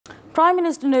Prime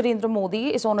Minister Narendra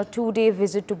Modi is on a two-day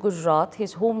visit to Gujarat,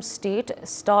 his home state,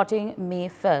 starting May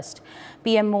 1st.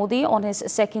 PM Modi, on his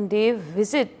second-day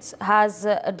visit, has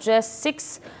addressed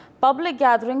 6 public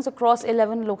gatherings across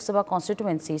 11 Lok Sabha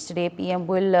constituencies. Today, PM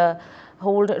will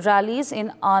hold rallies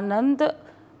in Anand,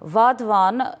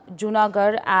 Vadhavan,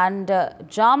 Junagadh and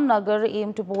Jamnagar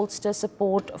aim to bolster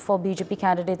support for BJP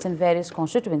candidates in various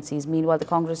constituencies. Meanwhile, the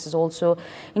Congress is also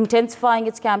intensifying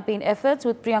its campaign efforts,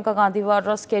 with Priyanka Gandhi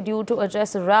Vadra scheduled to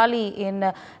address a rally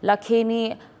in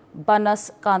Lakheni,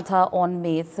 Banaskantha on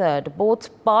May 3rd. Both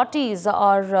parties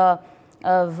are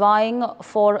vying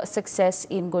for success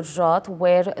in Gujarat,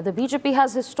 where the BJP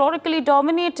has historically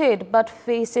dominated but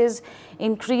faces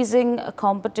increasing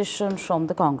competition from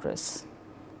the Congress.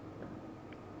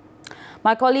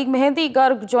 My colleague Mehendi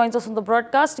Garg joins us on the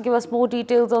broadcast to give us more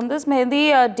details on this.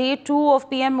 Mehendi, day 2 of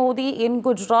PM Modi in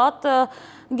Gujarat.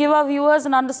 Give our viewers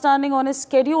an understanding on his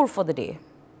schedule for the day.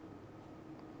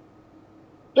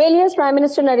 Well, yes, Prime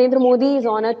Minister Narendra Modi is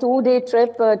on a two-day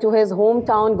trip to his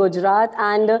hometown, Gujarat.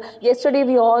 And yesterday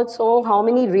we all saw how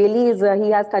many rallies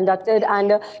he has conducted.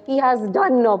 And he has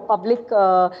done public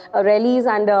rallies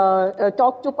and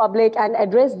talked to public and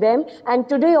addressed them. And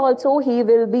today also he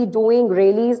will be doing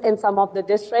rallies in some of the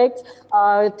districts.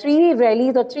 3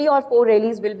 rallies or 3 or 4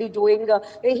 rallies will be doing,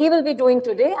 he will be doing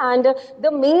today. And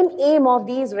the main aim of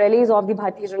these rallies of the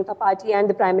Bharatiya Janata Party and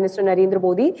the Prime Minister Narendra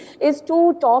Modi is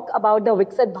to talk about the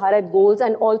Viksit Bharat goals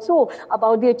and also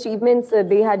about the achievements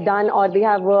they had done or they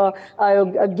have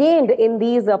gained in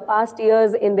these past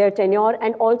years in their tenure,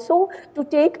 and also to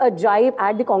take a jibe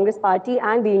at the Congress Party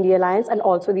and the India Alliance and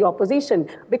also the opposition,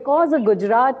 because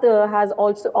Gujarat has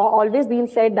also always been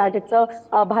said that it's a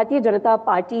Bharatiya Janata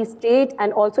Party state.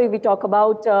 And also if we talk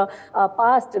about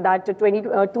past that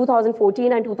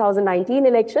 2014 and 2019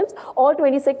 elections, all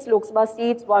 26 Lok Sabha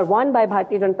seats were won by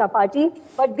Bharatiya Janata Party.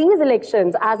 But these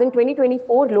elections, as in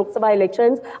 2024 Lok Sabha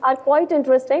elections, are quite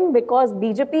interesting because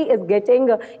BJP is getting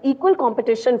equal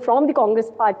competition from the Congress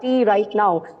Party right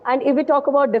now. And if we talk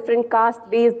about different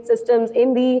caste-based systems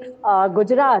in the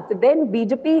Gujarat, then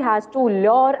BJP has to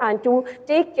lure and to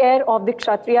take care of the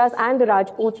Kshatriyas and the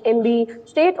Rajputs in the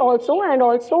state also. And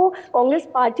also Congress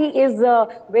Party is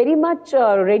very much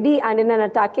ready and in an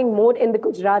attacking mode in the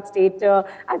Gujarat state.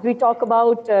 As we talk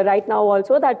about right now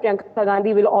also, that Priyanka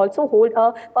Gandhi will also hold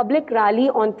a public rally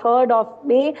on 3rd of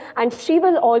May, and she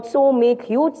will also make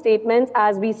huge statements.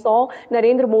 As we saw,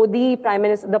 Narendra Modi,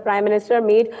 the Prime Minister,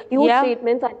 made huge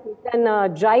statements and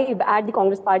taken jibe at the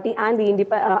Congress Party and the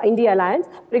India Alliance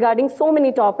regarding so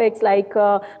many topics like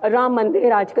Ram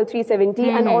Mandir, Article 370,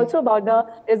 and also about the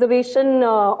reservation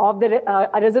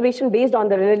reservation based on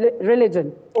the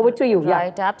religion. Over to you.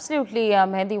 Right, absolutely,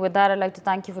 Mehendi. With that, I'd like to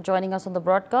thank you for joining us on the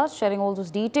broadcast, sharing all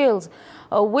those details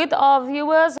with our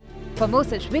viewers. For more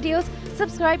such videos,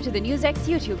 subscribe to the NewsX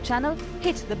YouTube channel,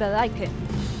 hit the bell icon.